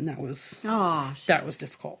attack, and that was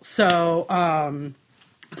difficult. So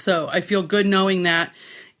I feel good knowing that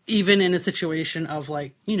even in a situation of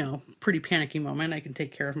pretty panicky moment, I can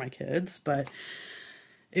take care of my kids, but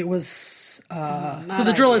it was, so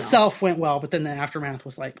the drill itself went well, but then the aftermath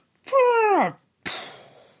was like,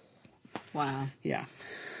 wow. Yeah.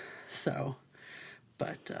 So,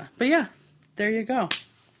 but yeah, there you go.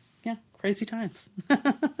 Yeah. Crazy times. Well,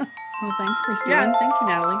 thanks, Christine. Yeah. Thank you,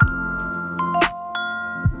 Natalie.